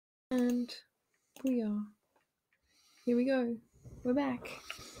And we are. Here we go. We're back.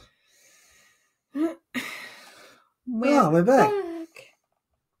 We're back.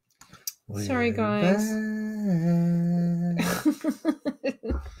 Sorry, guys.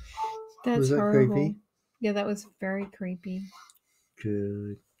 That's Was that horrible. creepy? Yeah, that was very creepy.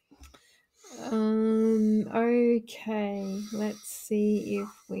 Good. Okay. Let's see if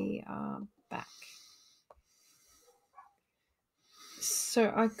we are back.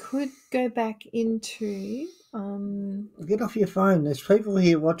 So I could go back into Get off your phone. There's people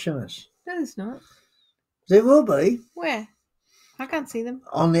here watching us. No, there's not. There will be. Where? I can't see them.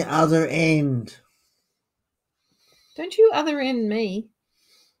 On the other end. Don't you other end me.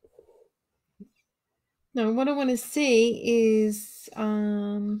 No, what I want to see is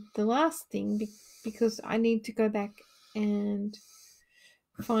the last thing because I need to go back and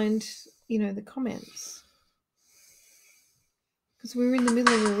find, the comments. Because we were in the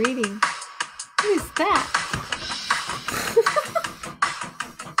middle of a reading. What is that?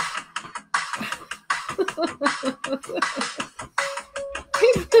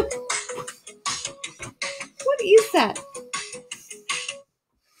 What is that?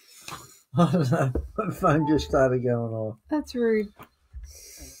 I don't know. My phone just started going off. That's rude.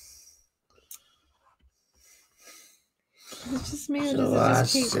 It's just me or does So it I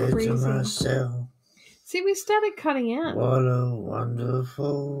just keep said freezing? to myself, See, we started cutting out. what a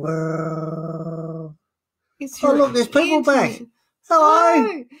wonderful world. It's Oh, look, there's people back.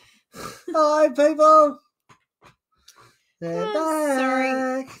 Hello. Hello, people. They're back.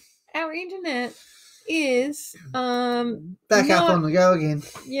 Sorry. Our internet is Back up on the go again.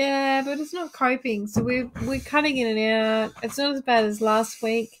 Yeah, but it's not coping, so we're cutting in and out. It's not as bad as last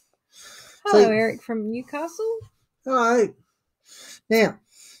week. Hello, Eric from Newcastle. Hello. Now,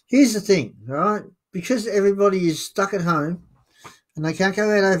 here's the thing, all right? Because everybody is stuck at home and they can't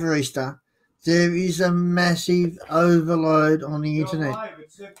go out over Easter, there is a massive overload on the internet. Live. It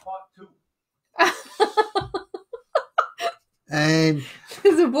said part 2. And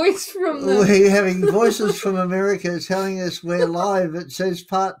there's a voice from the... We're having voices from America telling us we're live. It says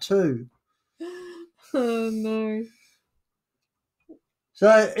part 2. Oh, no.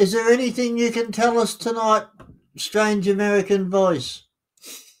 So, is there anything you can tell us tonight, strange American voice?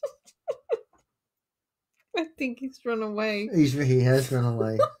 I think he's run away. He has run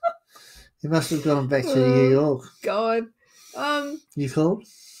away. He must have gone back to New York. God. You called?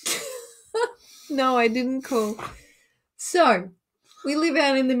 No, I didn't call. So, we live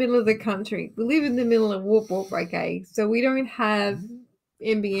out in the middle of the country. We live in the middle of whoop whoop, okay? So we don't have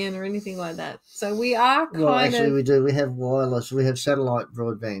NBN or anything like that. So we are kind of... Well, actually we do. We have wireless. We have satellite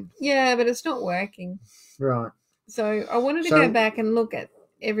broadband. Yeah, but it's not working. Right. So I wanted to go back and look at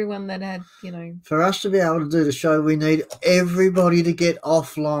everyone that had, For us to be able to do the show, we need everybody to get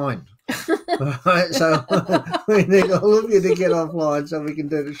offline. Right, so we need all of you to get offline so we can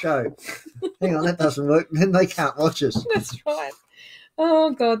do the show. Hang on, that doesn't work. Then they can't watch us. That's right. Oh,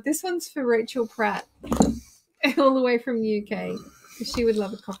 God. This one's for Rachel Pratt, all the way from UK. She would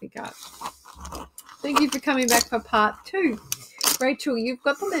love a coffee cup. Thank you for coming back for part 2. Rachel, you've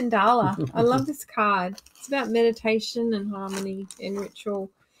got the mandala. I love this card. It's about meditation and harmony and ritual.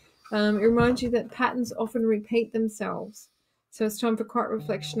 It reminds you that patterns often repeat themselves. So it's time for quiet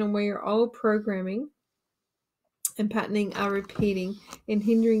reflection on where your old programming and patterning are repeating and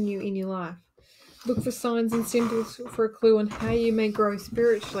hindering you in your life. Look for signs and symbols for a clue on how you may grow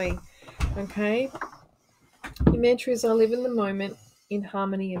spiritually. Okay? Your mantra is I live in the moment in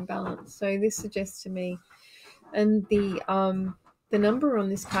harmony and balance. So this suggests to me, and the number on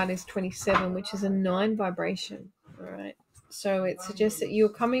this card is 27, which is a 9 vibration. All right. So it suggests that you're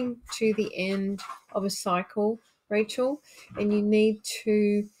coming to the end of a cycle, Rachel, and you need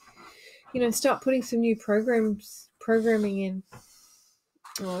to, start putting some new programming in.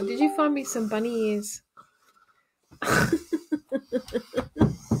 Oh, did you find me some bunny ears?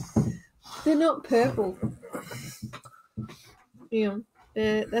 They're not purple. Yeah,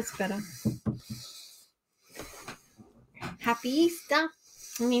 that's better. Happy Easter.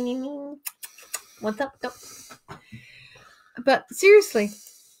 What's up, doc? But seriously,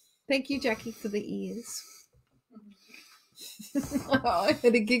 thank you, Jackie, for the ears. I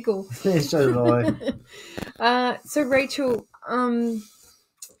had a giggle. Yeah, so did I. So Rachel,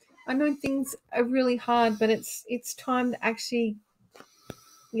 I know things are really hard, but it's time to actually,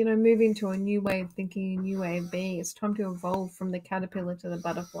 move into a new way of thinking, a new way of being. It's time to evolve from the caterpillar to the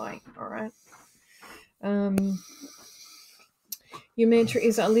butterfly. All right. Your mantra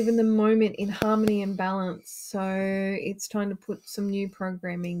is I live in the moment in harmony and balance. So it's time to put some new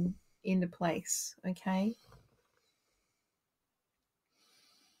programming into place. Okay.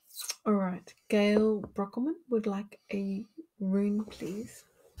 All right. Gail Brockelman would like a rune, please.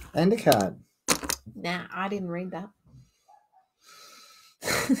 And a card. Nah, I didn't read that.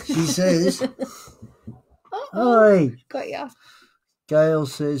 She says, Uh-oh. "Oi." Got ya. Gail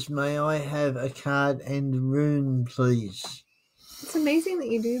says, "May I have a card and rune, please?" It's amazing that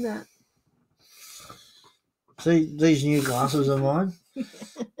you do that. See, these new glasses are mine.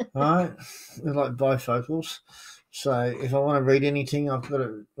 Right? They're like bifocals. So if I want to read anything, I've got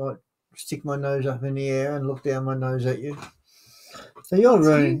to like stick my nose up in the air and look down my nose at you. So your That's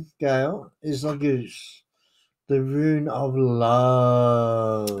rune, Gail, is like the rune of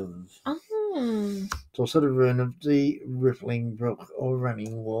love. Oh, It's also the rune of the rippling brook or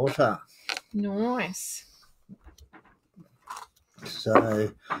running water. nice.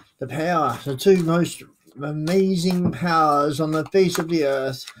 So the two most amazing powers on the face of the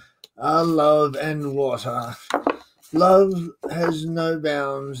earth are love and water. Love has no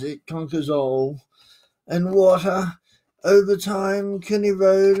bounds, it conquers all. And water, over time, can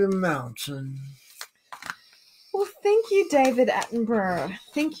erode a mountain. Well, thank you, David Attenborough.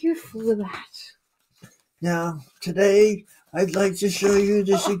 Thank you for that. Now, today, I'd like to show you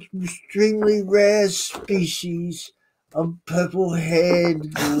this extremely rare species of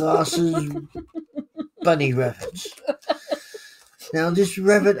purple-haired glasses bunny rabbit. Now, this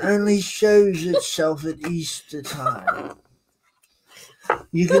rabbit only shows itself at Easter time.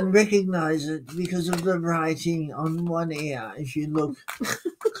 You can recognize it because of the writing on one ear if you look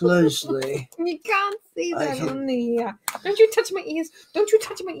closely. You can't see that can- on the ear. Don't you touch my ears. Don't you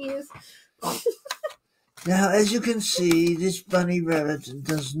touch my ears. Now, as you can see, this bunny rabbit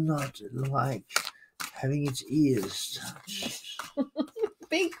does not like having its ears touched.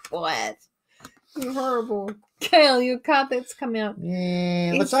 Be quiet. You're horrible. Gail, your card that's come out.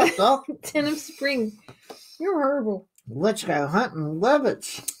 Yeah, what's up, Doc? 10 of Spring. You're horrible. Let's go hunting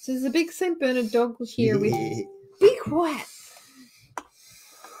rabbits. So there's a big St. Bernard dog here with... Yeah. Be quiet.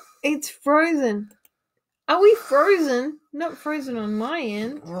 It's frozen. Are we frozen? Not frozen on my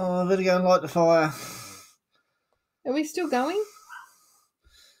end. Oh, I better go and light the fire. Are we still going?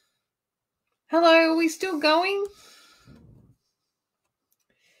 Hello, are we still going?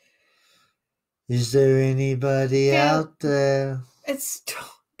 Is there anybody Gail. out there? It's...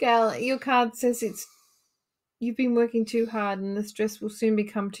 Gail, your card says it's... You've been working too hard and the stress will soon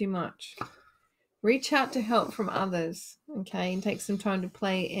become too much. Reach out to help from others, okay, and take some time to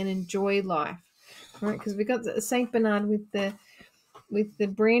play and enjoy life. All right, because we got the Saint Bernard with the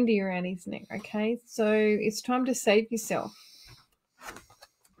brandy around his neck, okay? So it's time to save yourself.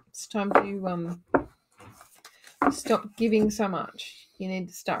 It's time to stop giving so much. You need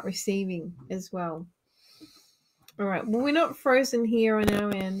to start receiving as well. All right, well, we're not frozen here on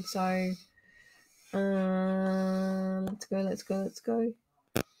our end, so let's go.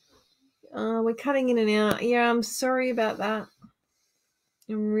 We're cutting in and out. Yeah, I'm sorry about that.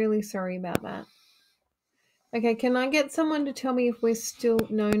 I'm really sorry about that. Okay, can I get someone to tell me if we're still...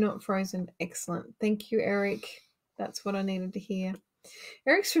 No, not frozen. Excellent. Thank you, Eric. That's what I needed to hear.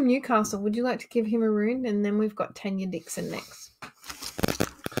 Eric's from Newcastle. Would you like to give him a rune? And then we've got Tanya Dixon next.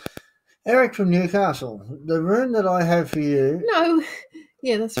 Eric from Newcastle. The rune that I have for you... No.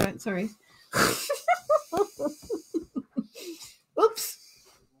 Yeah, that's right. Sorry. Oops.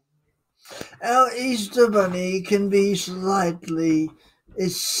 Our Easter bunny can be slightly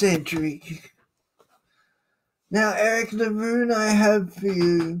eccentric. Now, Eric, the rune I have for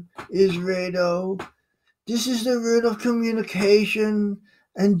you is Rado. This is the rune of communication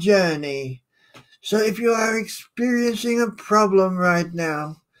and journey. So if you are experiencing a problem right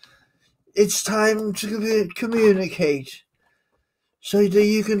now, it's time to communicate so that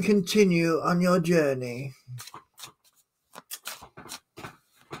you can continue on your journey.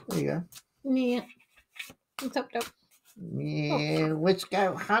 There you go. Yeah. What's up, Doc? Yeah, let's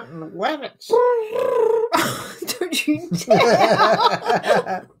go hunting rabbits. Don't you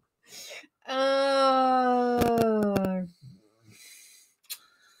dare.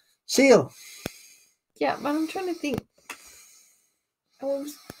 Seal. Yeah, but I'm trying to think.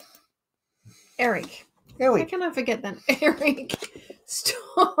 Eric. How can I forget that? Eric.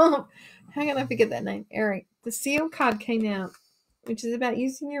 Stop. How can I forget that name? Eric. The seal card came out, which is about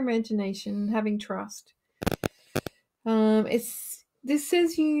using your imagination and having trust. This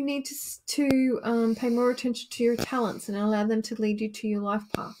says you need to pay more attention to your talents and allow them to lead you to your life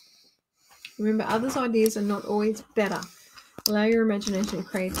path. Remember, others' ideas are not always better. Allow your imagination and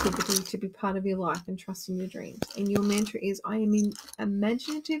creativity to be part of your life and trust in your dreams. And your mantra is, I am an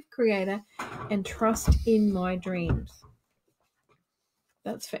imaginative creator and trust in my dreams.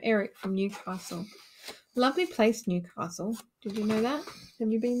 That's for Eric from Newcastle. Lovely place, Newcastle. Did you know that?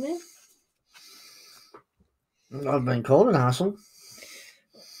 Have you been there? I've been called an arsehole.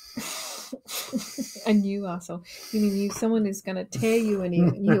 A new arsehole. You mean someone is going to tear you a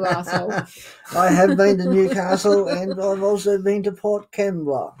new arsehole? I have been to Newcastle and I've also been to Port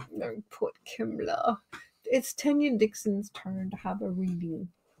Kembla. No, Port Kembla. It's Tanya Dixon's turn to have a reading.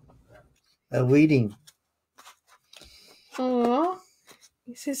 A weeding. Aww.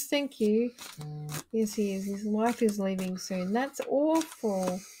 He says thank you. Yes, he is. His wife is leaving soon. That's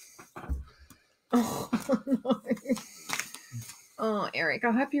awful. Oh, no. Oh, Eric,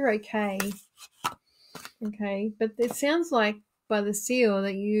 I hope you're okay. Okay, but it sounds like by the seal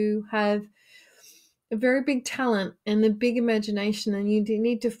that you have a very big talent and a big imagination, and you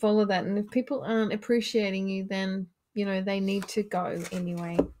need to follow that. And if people aren't appreciating you, then, you know, they need to go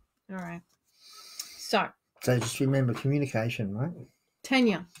anyway. All right. So just remember communication, right?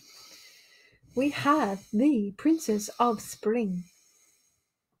 Tanya, we have the Princess of Spring.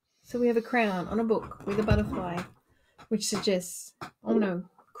 So we have a crown on a book with a butterfly, which suggests, oh no,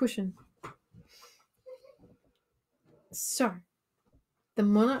 cushion. So, the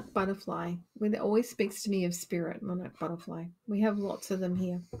monarch butterfly, it always speaks to me of spirit, monarch butterfly. We have lots of them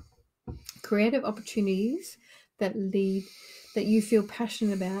here. Creative opportunities that you feel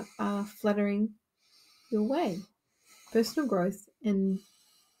passionate about are fluttering your way. Personal growth and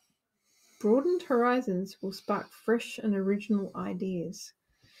broadened horizons will spark fresh and original ideas.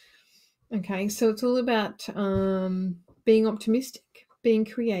 Okay, so it's all about being optimistic, being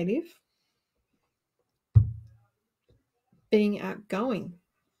creative, being outgoing.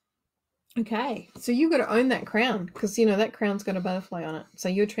 Okay, so you've got to own that crown because, you know, that crown's got a butterfly on it. So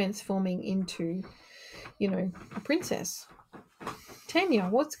you're transforming into, you know, a princess. Tanya,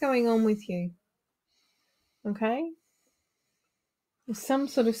 what's going on with you? Okay. There's some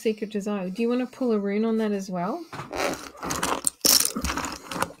sort of secret desire. Do you want to pull a rune on that as well?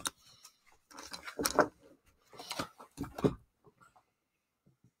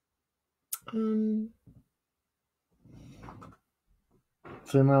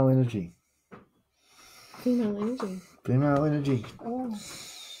 Female energy. Female energy. Female energy. Oh.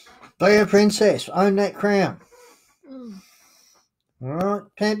 Be a princess. Own that crown. Mm. All right?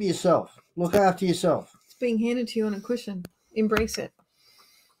 Pamper yourself. Look after yourself. It's being handed to you on a cushion. Embrace it.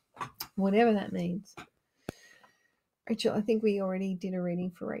 Whatever that means. Rachel, I think we already did a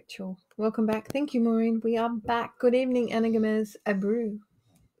reading for Rachel. Welcome back. Thank you, Maureen. We are back. Good evening, Anna Gomez Abreu.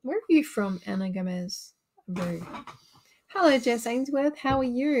 Where are you from, Anna Gomez Abreu? Hello, Jess Ainsworth. How are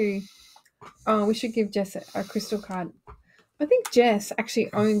you? Oh, we should give Jess a crystal card. I think Jess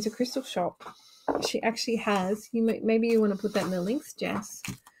actually owns a crystal shop. She actually has. Maybe you want to put that in the links, Jess.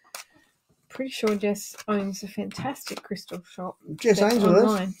 Pretty sure Jess owns a fantastic crystal shop. Jess Ainsworth?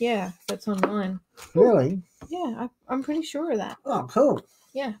 Online. Yeah, that's online. Really? Yeah, I'm pretty sure of that. Oh, cool.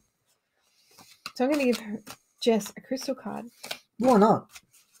 Yeah. So I'm going to give Jess a crystal card. Why not?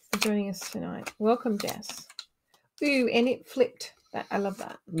 For joining us tonight. Welcome, Jess. Ooh, and it flipped. I love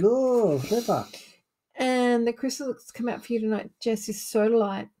that. Oh, clever. And the crystal that's come out for you tonight, Jess, is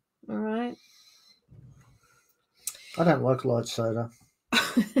Sodalite. All right? I don't like light soda.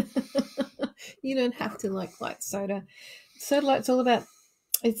 You don't have to like light soda. Sodalite's all about,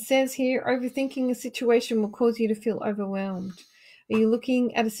 it says here, overthinking a situation will cause you to feel overwhelmed. Are you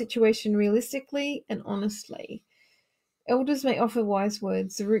looking at a situation realistically and honestly? Elders may offer wise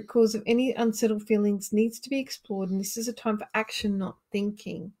words. The root cause of any unsettled feelings needs to be explored, and this is a time for action, not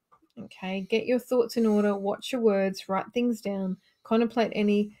thinking. Okay, get your thoughts in order, watch your words, write things down, contemplate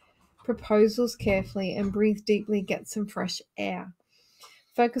any proposals carefully, and breathe deeply, get some fresh air.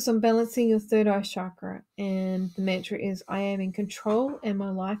 Focus on balancing your third eye chakra, and the mantra is, I am in control and my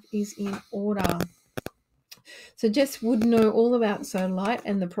life is in order. So Jess would know all about sodalite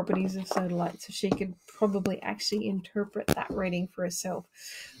and the properties of sodalite, so she could probably actually interpret that reading for herself.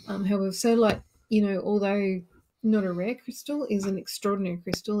 However, sodalite, you know, although not a rare crystal, is an extraordinary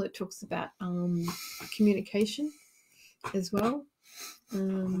crystal. It talks about communication as well.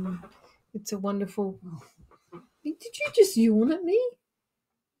 It's a wonderful... Did you just yawn at me?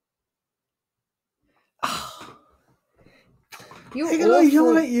 Oh. How can I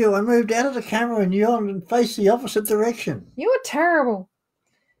yawn at you? I moved out of the camera and yawned and faced the opposite direction. You're terrible.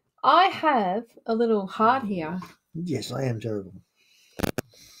 I have a little heart here. Yes, I am terrible.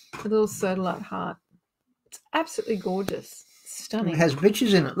 A little sodalite heart. It's absolutely gorgeous. It's stunning. It has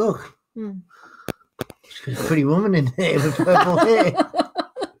bitches in it, look. There's a pretty woman in there with purple hair.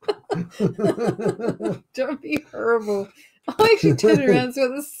 Don't be horrible. I actually turned around and saw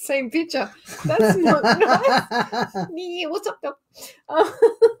the same picture. That's not nice. Yeah, what's up, though?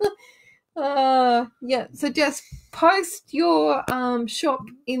 Yeah. So just post your shop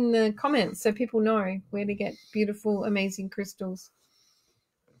in the comments so people know where to get beautiful, amazing crystals.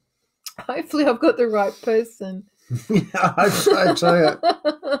 Hopefully, I've got the right person. Yeah, I tell you.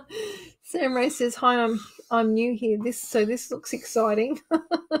 Sam Ray says, "Hi, I'm new here. This looks exciting."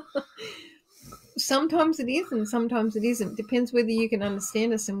 Sometimes it is, and sometimes it isn't. Depends whether you can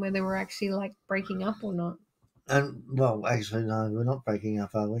understand us and whether we're actually like breaking up or not. And well, actually, no, we're not breaking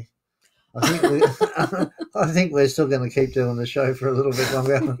up, are we? I think we're still going to keep doing the show for a little bit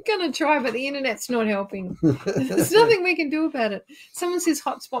longer. We're gonna try, but the internet's not helping. There's nothing we can do about it. Someone says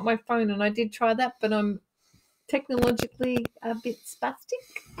hotspot my phone, and I did try that, but I'm technologically a bit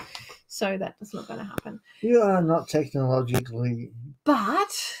spastic, so that's not going to happen. You are not technologically.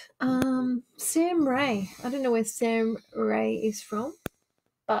 But Sam Ray, I don't know where Sam Ray is from,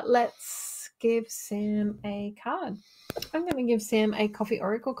 but let's give Sam a card. I'm going to give Sam a Coffee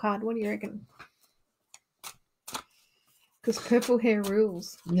Oracle card. What do you reckon? Because purple hair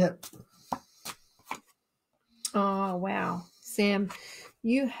rules. Yep. Oh, wow. Sam,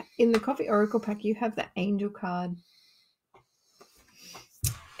 you in the Coffee Oracle pack, you have the Angel card.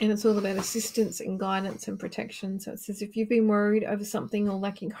 And it's all about assistance and guidance and protection. So it says, if you've been worried over something or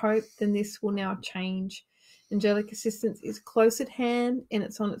lacking hope, then this will now change. Angelic assistance is close at hand and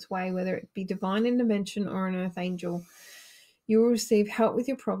it's on its way, whether it be divine intervention or an earth angel. You will receive help with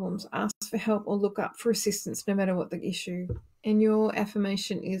your problems, ask for help, or look up for assistance no matter what the issue. And your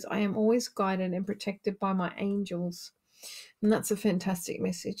affirmation is, I am always guided and protected by my angels. And that's a fantastic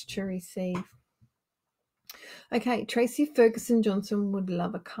message to receive. Okay, Tracy Ferguson Johnson would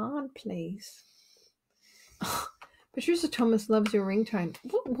love a card, please. Oh, Patricia Thomas loves your ringtone.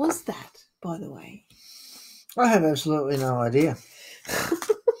 What was that, by the way? I have absolutely no idea.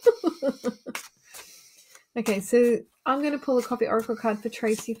 Okay, so I'm going to pull a Coffee Oracle card for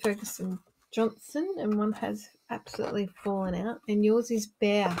Tracy Ferguson Johnson, and one has absolutely fallen out, and yours is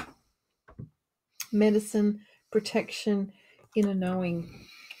Bear. Medicine, protection, inner knowing.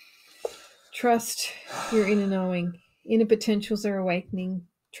 Trust your inner knowing. Inner potentials are awakening.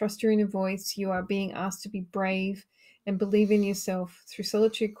 Trust your inner voice. You are being asked to be brave and believe in yourself. Through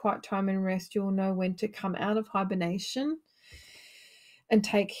solitude, quiet time, and rest, you will know when to come out of hibernation and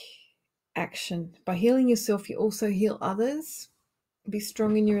take action. By healing yourself, you also heal others. Be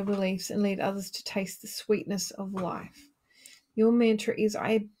strong in your beliefs and lead others to taste the sweetness of life. Your mantra is,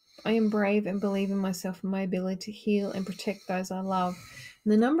 I am brave and believe in myself and my ability to heal and protect those I love.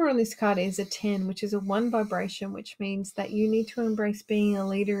 And the number on this card is a 10, which is a 1 vibration, which means that you need to embrace being a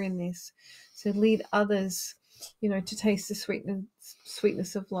leader in this. So lead others, to taste the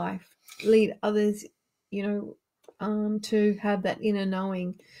sweetness of life. Lead others, to have that inner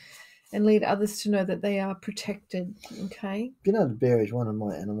knowing, and lead others to know that they are protected. Okay. You know, the bear is one of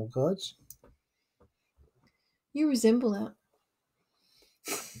my animal guides. You resemble that.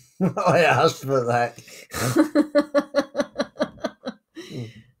 I asked for that.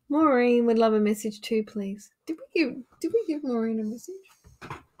 Maureen would love a message too, please. Did we give Maureen a message?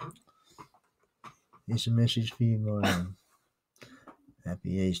 Here's a message for you, Maureen.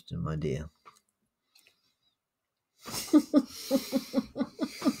 Happy Easter, my dear.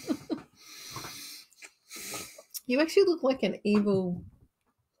 You actually look like an evil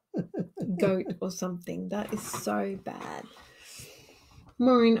goat or something. That is so bad.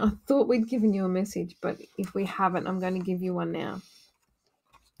 Maureen, I thought we'd given you a message, but if we haven't, I'm going to give you one now.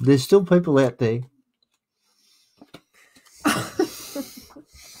 There's still people out there.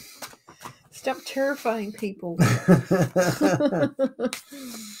 Stop terrifying people.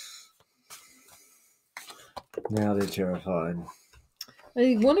 Now they're terrified.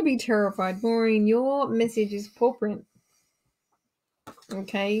 I want to be terrified. Maureen, your message is paw print.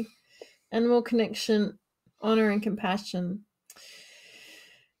 Okay? Animal connection, honor and compassion.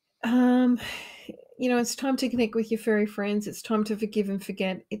 It's time to connect with your furry friends. It's time to forgive and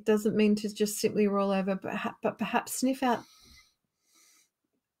forget. It doesn't mean to just simply roll over, but perhaps sniff out.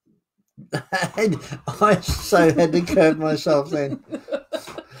 I so had to curb myself then.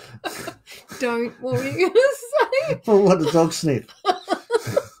 Don't. What were you going to say? Well, what a dog sniff.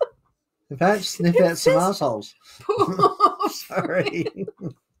 Perhaps sniff out some assholes. Sorry.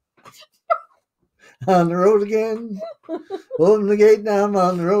 On the road again. Open the gate now, I'm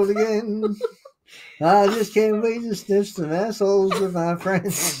on the road again. I just can't wait to sniff some assholes with my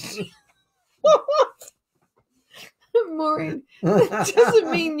friends. Maureen, that doesn't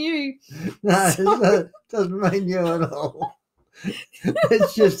mean you. No, it doesn't mean you at all.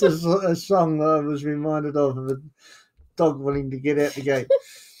 It's just a song that I was reminded of a dog wanting to get out the gate.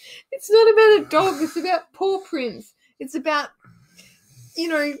 It's not about a dog. It's about paw prints. It's about you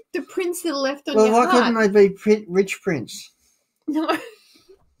know, the prints that are left on Well, your why heart. couldn't they be rich prints? No,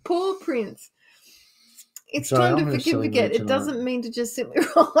 poor prints. It's Sorry, time I'm to in a forgive silly and forget. mood It tonight. doesn't mean to just simply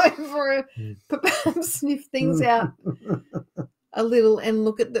roll over but perhaps sniff things out a little and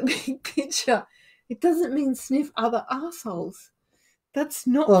look at the big picture. It doesn't mean sniff other assholes. That's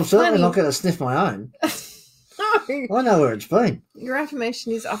not Well, I'm certainly funny. not going to sniff my own. No. I know where it's been. Your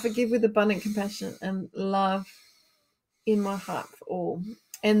affirmation is, I forgive with abundant compassion and love in my heart for all.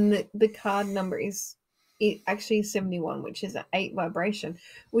 And the card number is actually 71, which is an 8 vibration,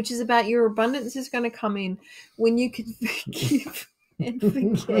 which is about your abundance is going to come in when you can forgive and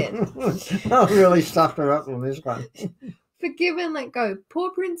forget. I've really stuffed her up on this one. Forgive and let go.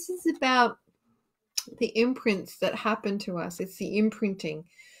 Paw prints is about the imprints that happen to us. It's the imprinting,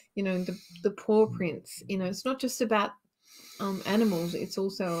 you know, the paw prints. You know, it's not just about animals. It's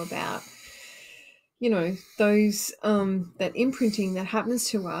also about, you know, those that imprinting that happens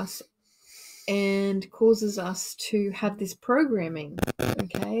to us and causes us to have this programming,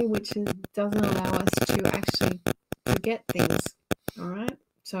 okay, which doesn't allow us to actually forget things. All right,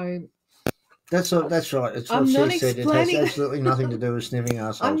 so That's right. It's what I'm she not said. It has explaining. absolutely nothing to do with sniffing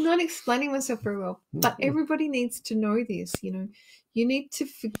assholes. I'm not explaining myself very well, but everybody needs to know this. You know, you need to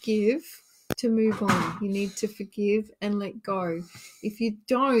forgive to move on. You need to forgive and let go. If you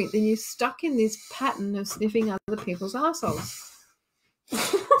don't, then you're stuck in this pattern of sniffing other people's assholes.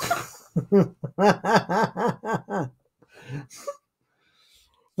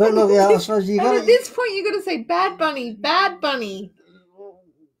 But look, I suppose you And got at this point, you got to say, "Bad bunny, bad bunny."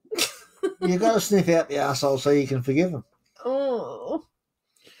 you got to sniff out the asshole so you can forgive them. Oh,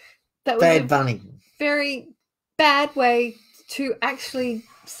 that was Bad a bunny. very bad way to actually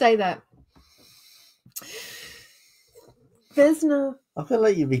say that. Vesna, I've got to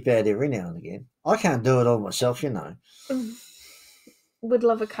let you be bad every now and again. I can't do it all myself, you know. would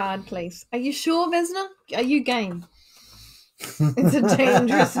love a card, please. Are you sure, Vesna? Are you game? It's a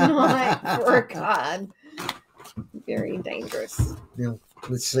dangerous night for a card. Very dangerous. Now,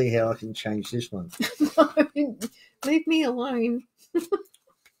 let's see how I can change this one. Leave me alone.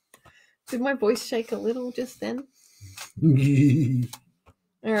 Did my voice shake a little just then?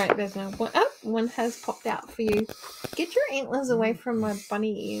 All right, Vesna. One has popped out for you. Get your antlers away from my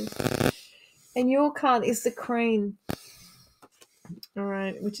bunny ears. And your card is the crane. All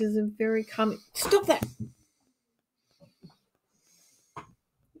right, which is a very calming. Stop that!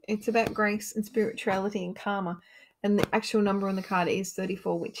 It's about grace and spirituality and karma. And the actual number on the card is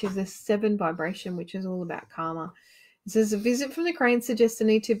 34, which is a 7 vibration, which is all about karma. It says a visit from the crane suggests a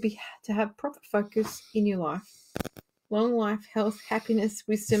need to have proper focus in your life. Long life, health, happiness,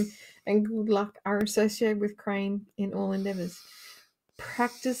 wisdom, and good luck are associated with crane in all endeavors.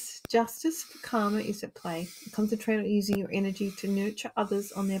 Practice justice for karma is at play. Concentrate on using your energy to nurture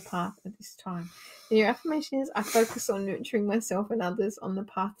others on their path at this time. And your affirmation is, I focus on nurturing myself and others on the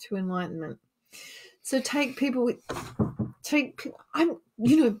path to enlightenment. So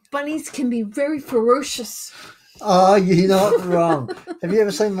bunnies can be very ferocious. Oh, you're not wrong. Have you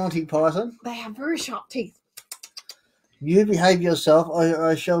ever seen Monty Python? They have very sharp teeth. You behave yourself, or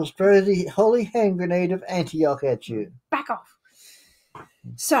I shall throw the holy hand grenade of Antioch at you. Back off.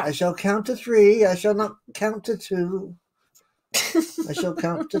 So I shall count to 3. I shall not count to 2. I shall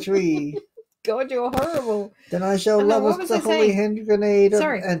count to 3. God, you're horrible. Then I shall lob the holy hand grenade of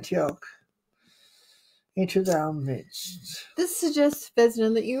Antioch into our midst. This suggests,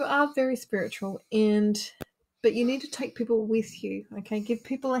 Vesna, that you are very spiritual, but you need to take people with you. Okay, give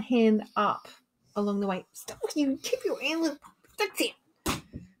people a hand up along the way. Stop! You keep your hand. That's it.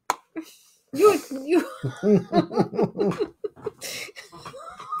 You. you.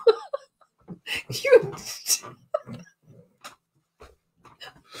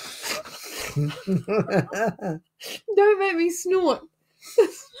 Don't make me snort.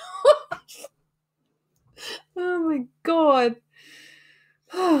 Oh my God.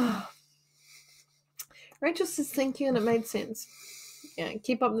 Rachel says thank you and it made sense. Yeah,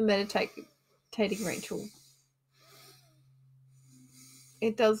 keep up the meditating, Rachel.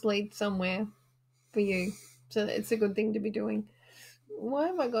 It does lead somewhere for you. So it's a good thing to be doing. Why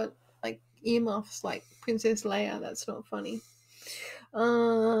have I got like earmuffs like Princess Leia? That's not funny.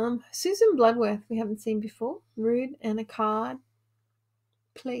 Susan Bloodworth, we haven't seen before. Rude and a card.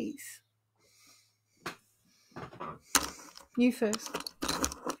 Please. You first.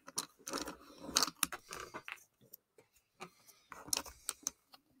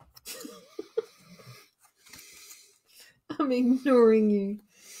 I'm ignoring you.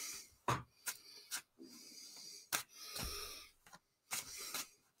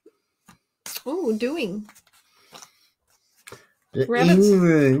 Oh, doing. The Rabbits- ing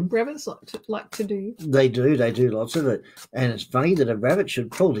rune, Rabbits like to do. they do lots of it. And it's funny that a rabbit should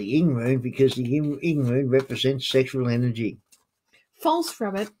pull the ing rune because the ing rune represents sexual energy. False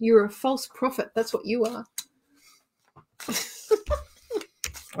rabbit, you're a false prophet. That's what you are.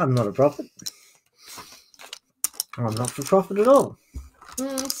 I'm not a prophet. I'm not for profit at all.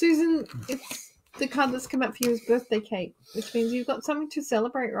 Susan, it's the card that's come up for you is birthday cake, which means you've got something to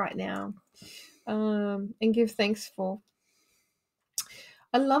celebrate right now and give thanks for.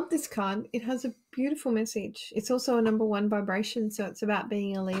 I love this card. It has a beautiful message. It's also a number 1 vibration, so it's about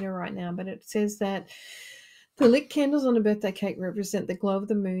being a leader right now. But it says that the lit candles on a birthday cake represent the glow of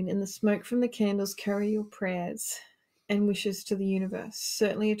the moon, and the smoke from the candles carry your prayers and wishes to the universe.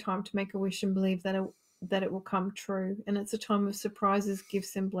 Certainly a time to make a wish and believe that it will come true. And it's a time of surprises,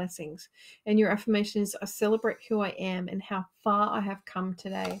 gifts, and blessings. And your affirmation is, I celebrate who I am and how far I have come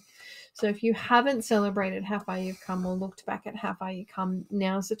today. So if you haven't celebrated how far you've come or looked back at how far you come,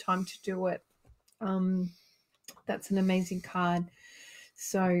 now's the time to do it. That's an amazing card.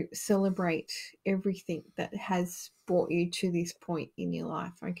 So celebrate everything that has brought you to this point in your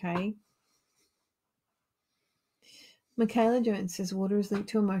life, okay? Michaela Jones says, water is linked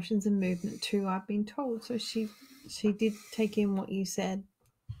to emotions and movement too, I've been told. So she did take in what you said.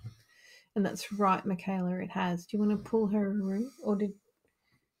 And that's right, Michaela, it has. Do you want to pull her a room? Or did...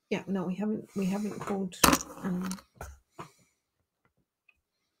 Yeah, no, we haven't pulled...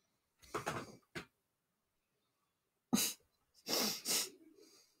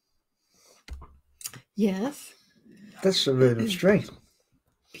 Yes. That's the root of strength.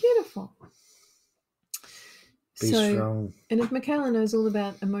 Beautiful. Be strong. And if Michaela knows all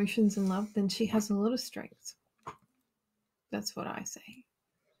about emotions and love, then she has a lot of strength. That's what I say.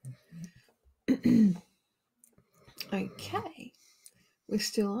 Okay. We're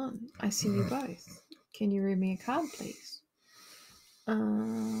still on. I see you both. Can you read me a card, please?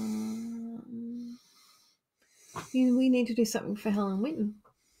 We need to do something for Helen Whitten.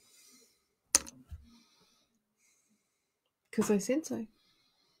 Because I said so.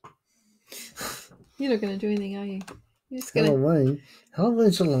 You're not going to do anything, are you? You're just going to... Halloween?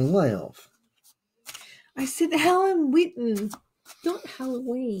 Halloween's a long way off. I said Helen Whitten, not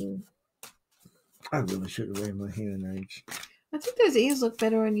Halloween. I really should have wear my hearing aids. I think those ears look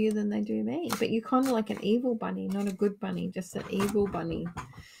better on you than they do me. But you're kind of like an evil bunny, not a good bunny, just an evil bunny.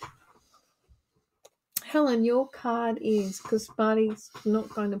 Helen, your card is, because Marty's not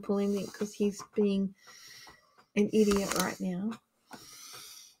going to pull anything because he's being an idiot right now,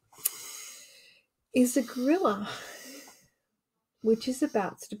 is a gorilla, which is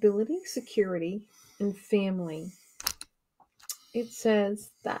about stability, security, and family. It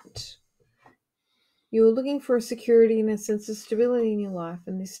says that you're looking for a security and a sense of stability in your life,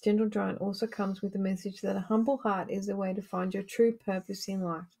 and this gentle giant also comes with a message that a humble heart is a way to find your true purpose in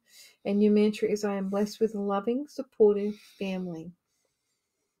life. And your mantra is, I am blessed with a loving, supportive family.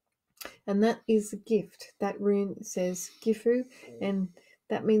 And that is a gift. That rune says Gifu, and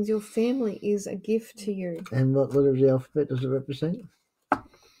that means your family is a gift to you. And what letter of the alphabet does it represent?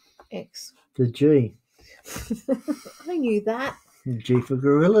 X. The G. I knew that. G for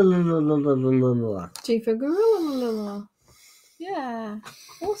gorilla. G for gorilla. Yeah.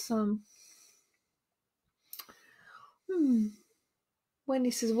 Awesome.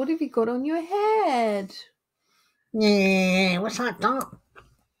 Wendy says, what have you got on your head? Yeah, what's that, Doc?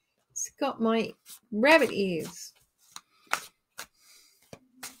 It's got my rabbit ears.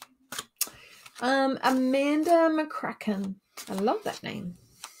 Amanda McCracken. I love that name.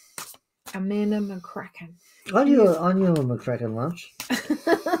 Amanda McCracken. I knew a McCracken once.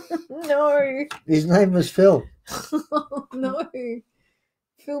 No. His name was Phil. Oh, no.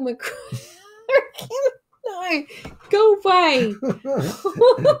 Phil McCracken. No. Go away.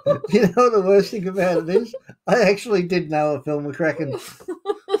 You know what the worst thing about it is? I actually did know a Phil McCracken.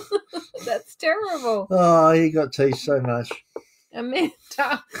 That's terrible. Oh, he got teased so much.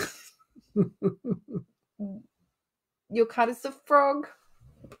 Amanda. Your card is the frog,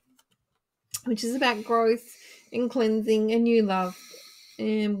 which is about growth and cleansing and new love.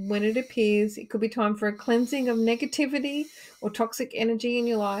 And when it appears, it could be time for a cleansing of negativity or toxic energy in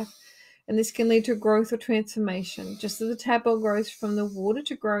your life. And this can lead to growth or transformation. Just as a tadpole grows from the water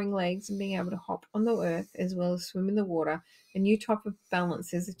to growing legs and being able to hop on the earth as well as swim in the water, a new type of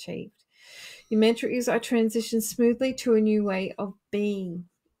balance is achieved. Your mantra is, I transition smoothly to a new way of being.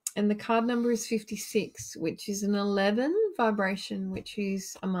 And the card number is 56, which is an 11 vibration, which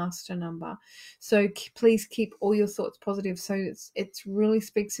is a master number. So please keep all your thoughts positive. So it really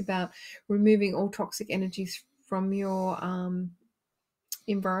speaks about removing all toxic energies from your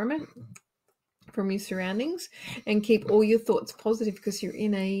environment, from your surroundings, and keep all your thoughts positive because you're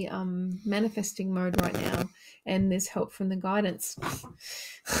in a manifesting mode right now, and there's help from the guidance.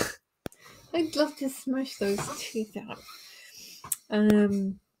 I'd love to smash those teeth out.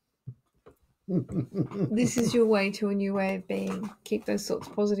 This is your way to a new way of being. Keep those thoughts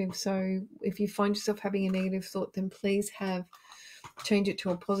positive. So if you find yourself having a negative thought, then please change it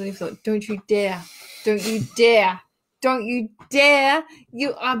to a positive thought. Don't you dare. Don't you dare. Don't you dare.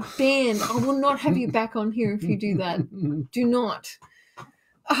 You are banned. I will not have you back on here if you do that. Do not.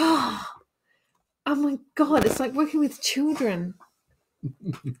 Oh my God. It's like working with children.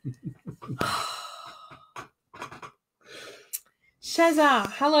 Shazza.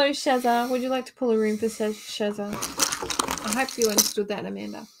 Hello, Shazza. Would you like to pull a room for Shazza? I hope you understood that,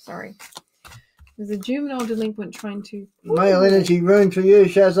 Amanda. Sorry. There's a juvenile delinquent trying to... Male energy room for you,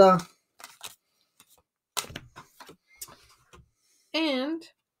 Shazza. And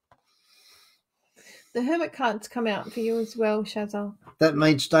the Hermit card's come out for you as well, Shazza. That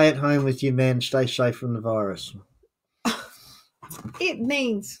means stay at home with your man. Stay safe from the virus. It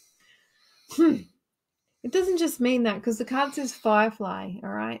means... It doesn't just mean that, because the card says firefly, all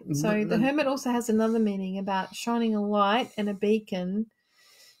right? So the Hermit also has another meaning about shining a light and a beacon,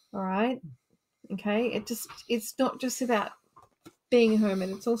 all right? Okay? It's not just about being a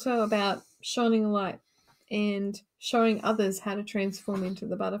hermit. It's also about shining a light and showing others how to transform into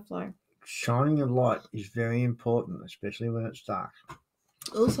the butterfly. Shining a light is very important, especially when it's dark.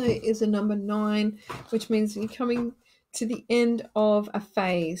 Also is a number 9, which means you're coming to the end of a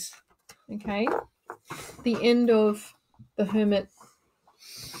phase, okay? The end of the hermit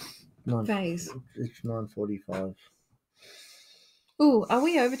phase. It's 9:45. Ooh, are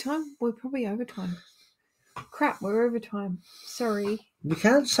we overtime? We're probably overtime. Crap, we're overtime. Sorry. You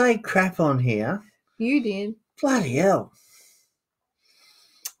can't say crap on here. You did. Bloody hell.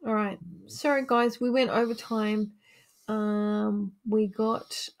 All right. Sorry, guys. We went overtime. We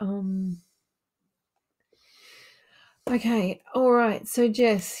got... Okay. All right. So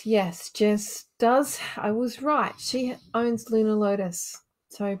Jess, yes, Jess does. I was right. She owns Lunar Lotus.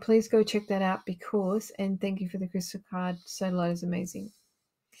 So please go check that out and thank you for the crystal card. Solar Light is amazing.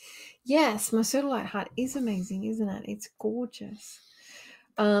 Yes, my Solar Light heart is amazing, isn't it? It's gorgeous.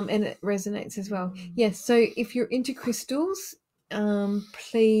 And it resonates as well. Yes, so if you're into crystals,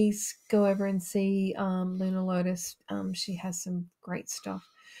 please go over and see Lunar Lotus. She has some great stuff.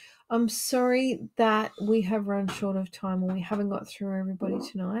 I'm sorry that we have run short of time and we haven't got through everybody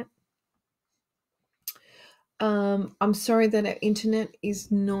tonight. I'm sorry that our internet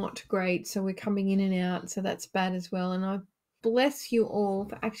is not great, so we're coming in and out, so that's bad as well. And I bless you all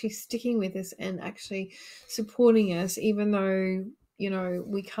for actually sticking with us and actually supporting us, even though, you know,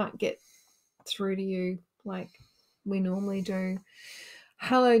 we can't get through to you like we normally do.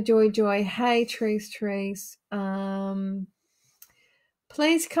 Hello, Joy. Hey, Therese.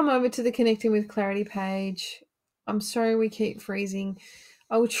 Please come over to the Connecting with Clarity page. I'm sorry we keep freezing.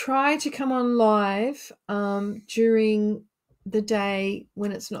 I will try to come on live during the day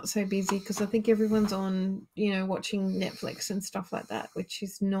when it's not so busy, because I think everyone's on, you know, watching Netflix and stuff like that, which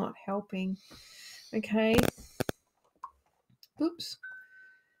is not helping. Okay. Oops.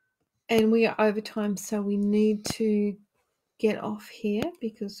 And we are over time, so we need to get off here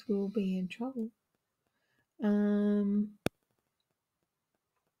because we'll be in trouble.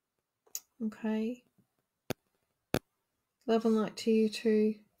 Okay. Love and light to you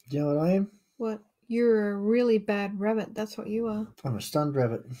too. Do you know what I am? What? You're a really bad rabbit. That's what you are. I'm a stunned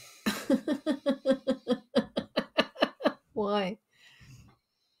rabbit. Why?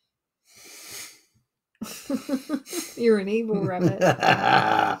 You're an evil rabbit.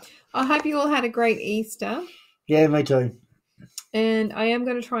 I hope you all had a great Easter. Yeah, me too. And I am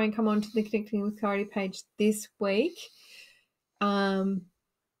going to try and come on to the Connecting with Clarity page this week.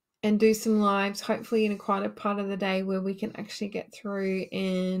 And do some lives, hopefully in a quieter part of the day where we can actually get through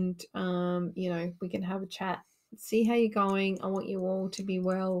and, you know, we can have a chat, see how you're going. I want you all to be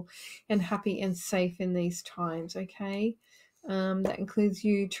well and happy and safe in these times, okay? That includes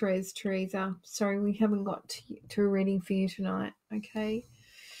you, Teresa. Sorry, we haven't got to a reading for you tonight, okay?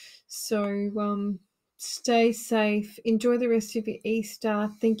 So stay safe. Enjoy the rest of your Easter.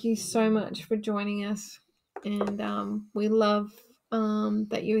 Thank you so much for joining us. And we love...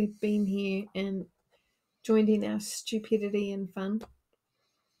 that you have been here and joined in our stupidity and fun.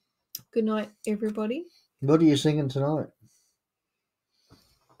 Good night, everybody. What are you singing tonight?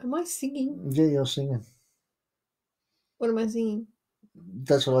 Am I singing? Yeah, you're singing. What am I singing?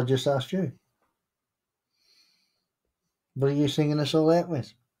 That's what I just asked you. What are you singing us all out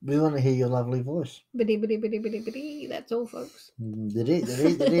with? We want to hear your lovely voice. Biddy, biddy, biddy, biddy, biddy. That's all, folks.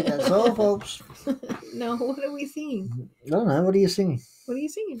 That's all, folks. No, what are we singing? I don't know. What are you singing? What are you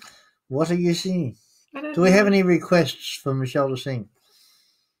singing? What are you singing? I don't Do we know. have any requests for Michelle to sing?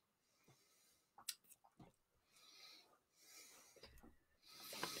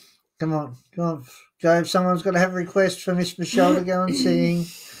 Come on. Go. If someone's got to have a request for Miss Michelle to go and sing,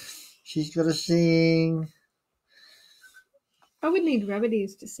 she's got to sing. I would need rabbit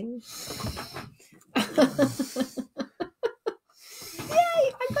ears to sing. Yay!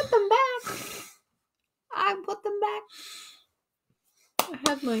 I got them back. I put them back. I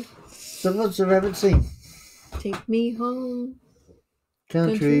have my So what's the rabbit sing? take me home.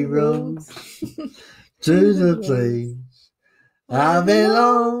 Country roads to the place I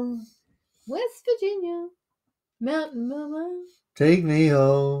belong. West Virginia, Mountain Mama, Take me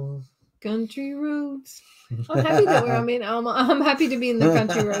home. country roads. I'm happy that I'm happy to be in the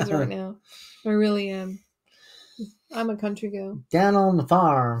country roads right now. I really am. I'm a country girl. Down on the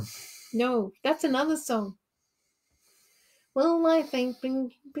farm. No, that's another song. Well, I think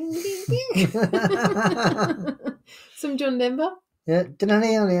bing, bing, bing, bing. Some John Denver. Yeah.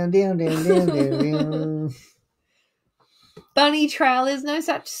 Down. Bunny Trail. There's no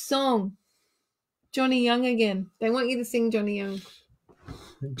such song. Johnny Young again. They want you to sing Johnny Young.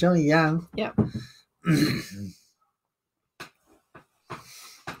 Johnny Young. Yep.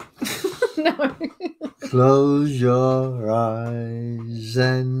 No. Close your eyes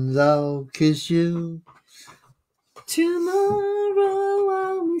and I'll kiss you. Tomorrow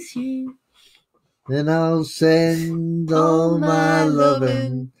I'll miss you. Then I'll send all my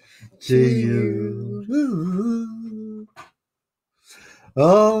loving to you. Ooh.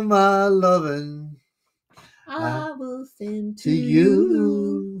 All my loving I will send to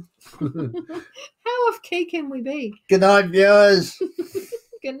you. How off key can we be? Good night, viewers.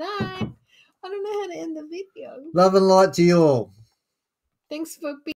 Good night. I don't know how to end the video. Love and light to you all. Thanks for being